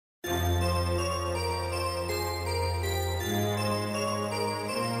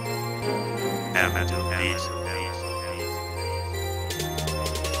BestCustomPc.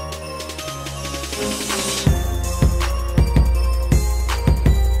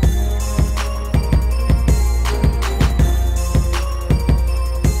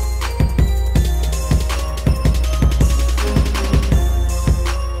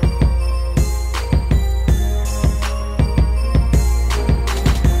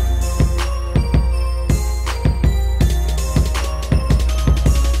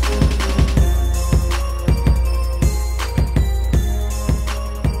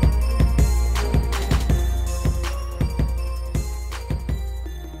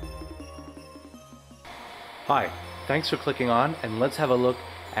 Hi, thanks for clicking on, and let's have a look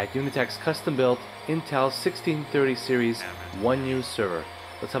at Unitech's custom-built Intel 1630 series 1U server.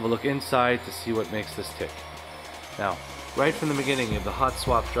 Let's have a look inside to see what makes this tick. Now, right from the beginning you have the hot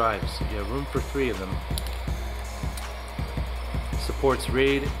swap drives. You have room for 3 of them. Supports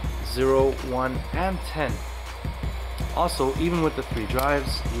RAID 0, 1, and 10. Also, even with the 3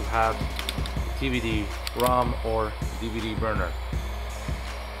 drives, you have DVD, ROM, or DVD burner.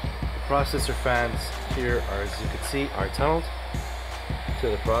 Processor fans here are, as you can see, are tunneled to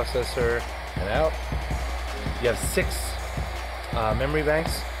the processor and out. You have 6 memory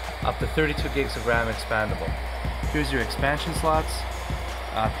banks, up to 32 gigs of RAM expandable. Here's your expansion slots,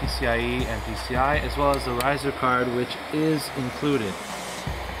 PCIe and PCI, as well as the riser card, which is included.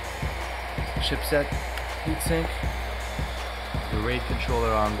 Chipset, heatsink, the RAID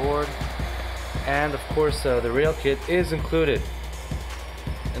controller on board, and of course the rail kit is included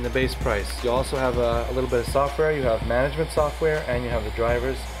in the base price. You also have a little bit of software. You have management software, and you have the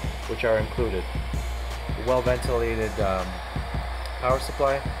drivers, which are included. A well ventilated power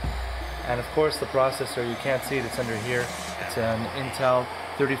supply, and of course the processor. You can't see it, it's under here. It's an Intel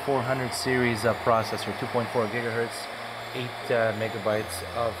 3400 series processor, 2.4 gigahertz, 8 megabytes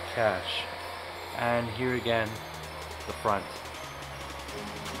of cache. And here again, the front.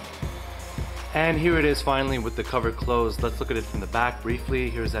 And here it is finally with the cover closed. Let's look at it from the back briefly.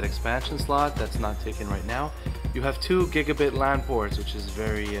 Here's that expansion slot that's not taken right now. You have 2 gigabit LAN ports, which is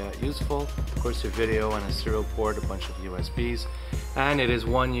very useful. Of course, your video and a serial port, a bunch of USBs. And it is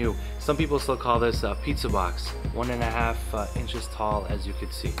 1U. Some people still call this a pizza box, 1.5 inches tall, as you can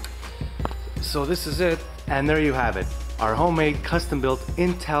see. So this is it, and there you have it. Our homemade, custom-built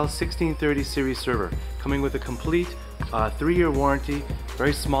Intel 1630 series server, coming with a complete 3-year warranty,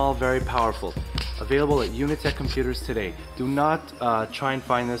 very small, very powerful. Available at Unitech Computers today. Do not try and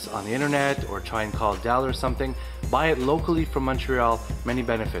find this on the internet or try and call Dell or something. Buy it locally from Montreal. Many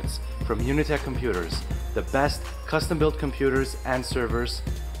benefits from Unitech Computers, the best custom-built computers and servers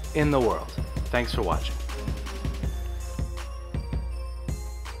in the world. Thanks for watching.